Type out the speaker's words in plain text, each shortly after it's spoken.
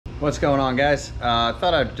What's going on, guys? I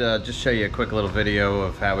thought I'd just show you a quick little video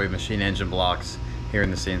of how we machine engine blocks here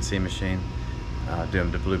in the CNC machine, do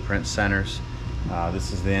them to blueprint centers.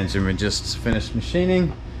 This is the engine we just finished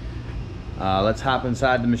machining. Let's hop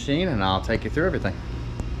inside the machine and I'll take you through everything.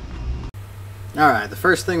 Alright, the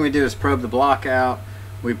first thing we do is probe the block out.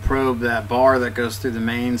 We probe that bar that goes through the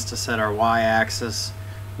mains to set our Y-axis.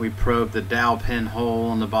 We probe the dowel pin hole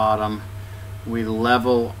on the bottom. We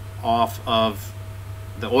level off of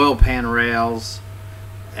the oil pan rails,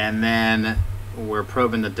 and then we're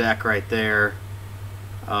probing the deck right there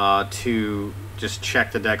to just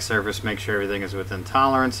check the deck surface, make sure everything is within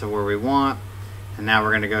tolerance of where we want. And now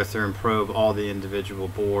we're going to go through and probe all the individual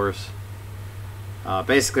bores.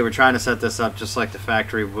 Basically, we're trying to set this up just like the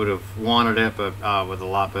factory would have wanted it, but with a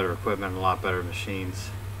lot better equipment and a lot better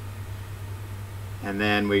machines. And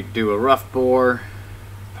then we do a rough bore,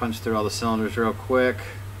 punch through all the cylinders real quick.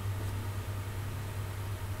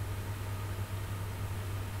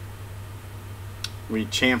 We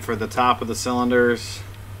chamfer the top of the cylinders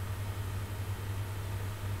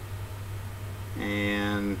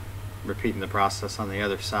and repeating the process on the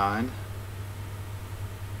other side.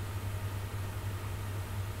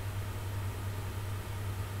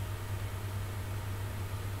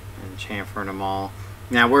 And chamfering them all.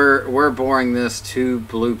 Now we're boring this to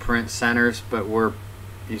blueprint centers, but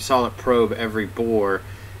you saw it probe every bore,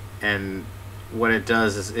 and what it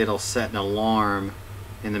does is it'll set an alarm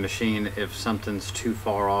in the machine if something's too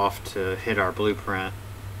far off to hit our blueprint,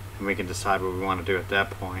 and we can decide what we want to do at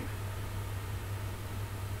that point.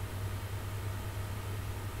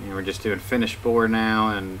 And we're just doing finish bore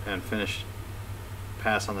now and finish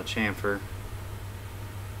pass on the chamfer.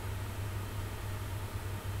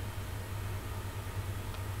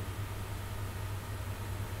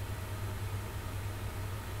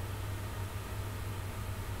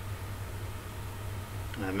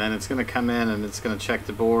 And then it's going to come in and it's going to check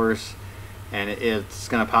the bores, and it's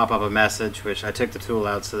going to pop up a message, which I took the tool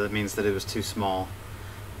out, so that means that it was too small.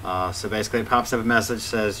 So basically it pops up a message,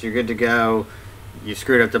 says you're good to go, you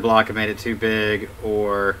screwed up the block and made it too big,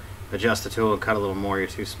 or adjust the tool and cut a little more, you're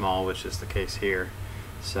too small, which is the case here.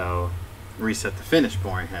 So reset the finish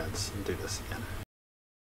boring heads and do this again.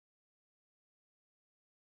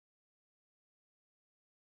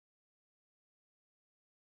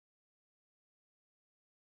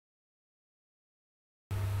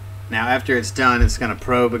 Now after it's done, it's going to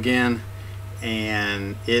probe again,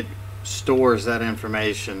 and it stores that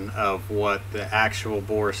information of what the actual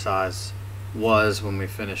bore size was when we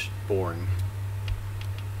finished boring.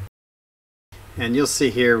 And you'll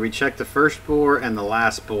see here we checked the first bore and the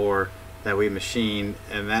last bore that we machined,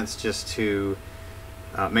 and that's just to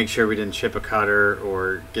make sure we didn't chip a cutter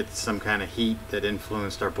or get some kind of heat that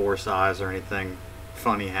influenced our bore size or anything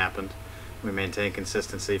funny happened. We maintain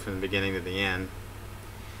consistency from the beginning to the end.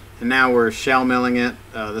 And now we're shell milling it.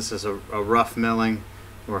 This is a rough milling.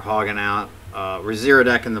 We're hogging out. We're zero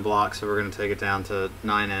decking the block, so we're going to take it down to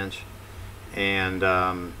 9-inch. And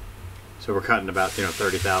so we're cutting about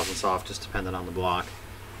 30 thousandths off, just depending on the block.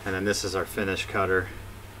 And then this is our finish cutter,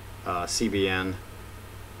 CBN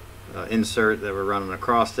insert that we're running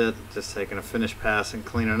across it. Just taking a finish pass and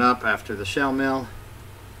cleaning up after the shell mill.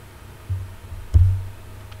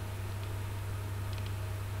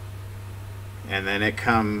 And then it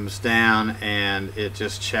comes down and it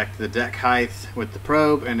just checked the deck height with the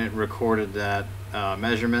probe, and it recorded that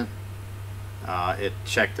measurement. It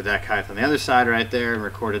checked the deck height on the other side right there and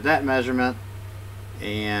recorded that measurement,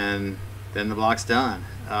 and then the block's done.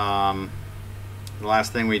 The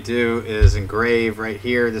last thing we do is engrave right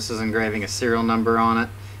here. This is engraving a serial number on it,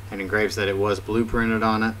 and engraves that it was blueprinted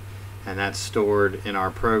on it, and that's stored in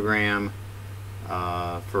our program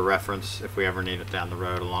for reference if we ever need it down the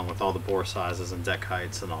road, along with all the bore sizes and deck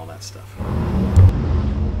heights and all that stuff.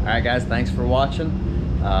 Alright guys, thanks for watching.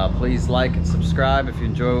 Please like and subscribe if you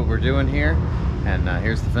enjoy what we're doing here, and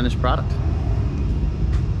here's the finished product.